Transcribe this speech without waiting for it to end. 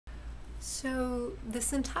So the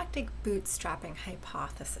syntactic bootstrapping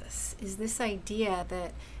hypothesis is this idea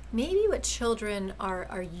that maybe what children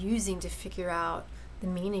are using to figure out the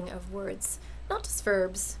meaning of words, not just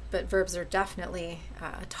verbs, but verbs are definitely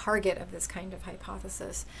a target of this kind of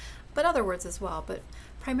hypothesis, but other words as well, but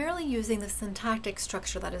primarily using the syntactic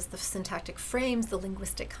structure, that is the syntactic frames, the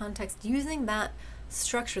linguistic context, using that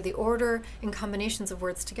structure, the order and combinations of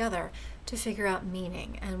words together to figure out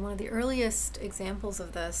meaning. And one of the earliest examples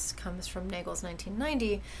of this comes from Nagel's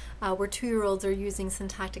 1990, where 2-year-olds are using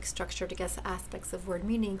syntactic structure to guess aspects of word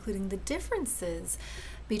meaning, including the differences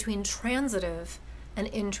between transitive and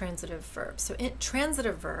intransitive verbs. So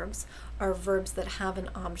transitive verbs are verbs that have an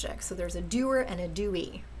object. So there's a doer and a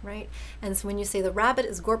doee, right? And so when you say the rabbit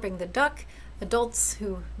is gorping the duck, adults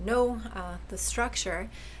who know the structure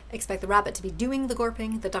expect the rabbit to be doing the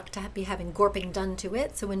gorping, the duck to be having gorping done to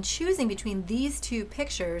it. So when choosing between these two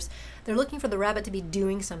pictures, they're looking for the rabbit to be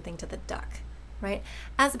doing something to the duck, right?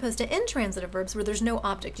 As opposed to intransitive verbs where there's no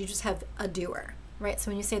object, you just have a doer, right?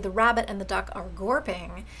 So when you say the rabbit and the duck are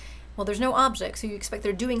gorping, well, there's no object, so you expect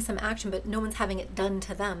they're doing some action, but no one's having it done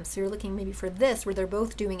to them. So you're looking maybe for this, where they're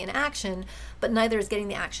both doing an action, but neither is getting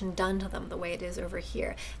the action done to them the way it is over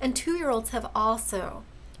here. And 2-year-olds have also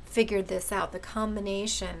figured this out, the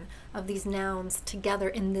combination of these nouns together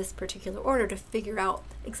in this particular order to figure out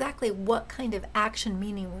exactly what kind of action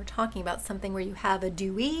meaning we're talking about, something where you have a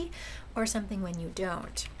doee or something when you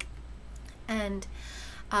don't. And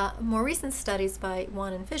more recent studies by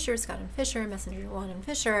Scott and Fisher, Messenger, and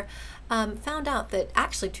Fisher, found out that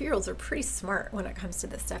actually 2-year-olds are pretty smart when it comes to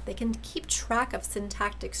this stuff. They can keep track of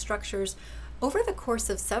syntactic structures over the course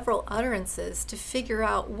of several utterances to figure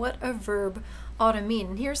out what a verb ought to mean.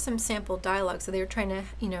 And here's some sample dialogue. So they were trying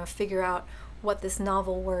to, figure out what this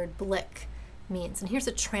novel word blick means. And here's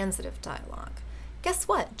a transitive dialogue. Guess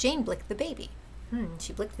what? Jane blicked the baby.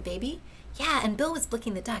 She blicked the baby? Yeah, and Bill was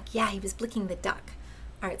blicking the duck. Yeah, he was blicking the duck.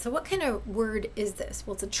 All right, so what kind of word is this?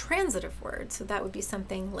 Well, it's a transitive word, so that would be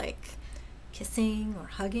something like kissing or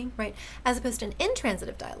hugging, right? As opposed to an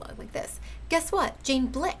intransitive dialogue like this. Guess what? Jane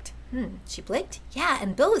blicked. She blicked? Yeah,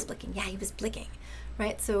 and Bill was blicking. Yeah, he was blicking,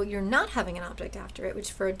 right? So you're not having an object after it,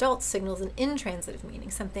 which for adults signals an intransitive meaning,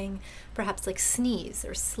 something perhaps like sneeze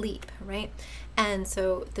or sleep, right? And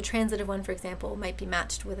so the transitive one, for example, might be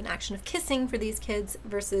matched with an action of kissing for these kids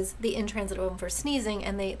versus the intransitive one for sneezing,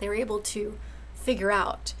 and they were able to figure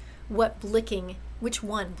out which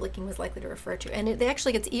one blicking was likely to refer to. And it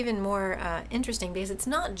actually gets even more interesting because it's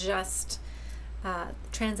not just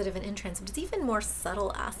transitive and intransitive, it's even more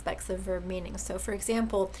subtle aspects of verb meaning. So for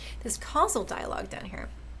example, this causal dialogue down here,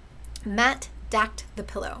 Matt dacked the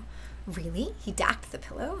pillow. Really? He dacked the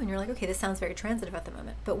pillow? And you're like, okay, this sounds very transitive at the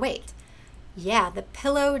moment. But wait, yeah, the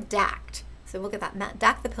pillow dacked. So look at that, Matt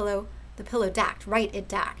dacked the pillow dacked, right, it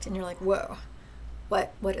dacked. And you're like, whoa.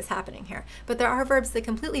 What is happening here? But there are verbs that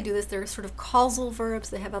completely do this. They're sort of causal verbs.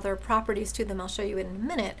 They have other properties to them. I'll show you in a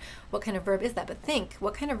minute what kind of verb is that. But think,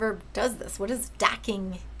 what kind of verb does this? What does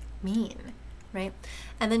dacking mean, right?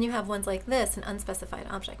 And then you have ones like this, an unspecified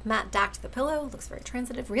object. Matt dacked the pillow. Looks very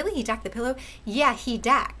transitive. Really? He dacked the pillow? Yeah, he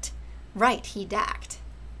dacked. Right, he dacked.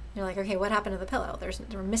 You're like, okay, what happened to the pillow?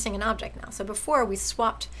 We're missing an object now. So before we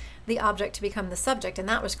swapped the object to become the subject, and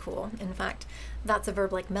that was cool. In fact, that's a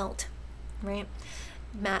verb like melt, right?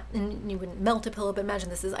 Matt, and you wouldn't melt a pillow, but imagine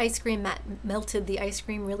this is ice cream. Matt melted the ice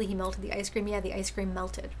cream. Really, he melted the ice cream? Yeah, the ice cream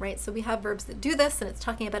melted, right? So we have verbs that do this, and it's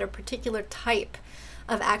talking about a particular type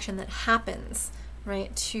of action that happens,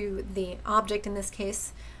 right, to the object in this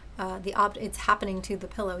case. It's happening to the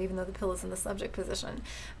pillow, even though the pillow is in the subject position,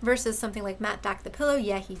 versus something like Matt dacked the pillow.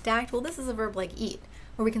 Yeah, he dacked. Well, this is a verb like eat,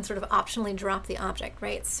 where we can sort of optionally drop the object,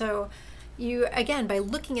 right? So you, again, by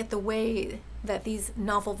looking at the way that these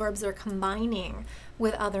novel verbs are combining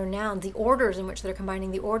with other nouns, the orders in which they're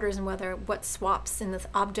combining the orders and what swaps in this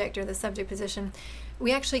object or the subject position,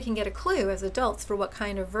 we actually can get a clue as adults for what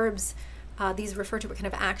kind of verbs these refer to, what kind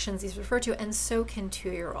of actions these refer to, and so can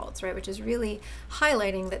 2-year-olds, right? Which is really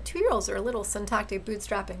highlighting that 2-year-olds are a little syntactic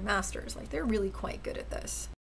bootstrapping masters. Like, they're really quite good at this.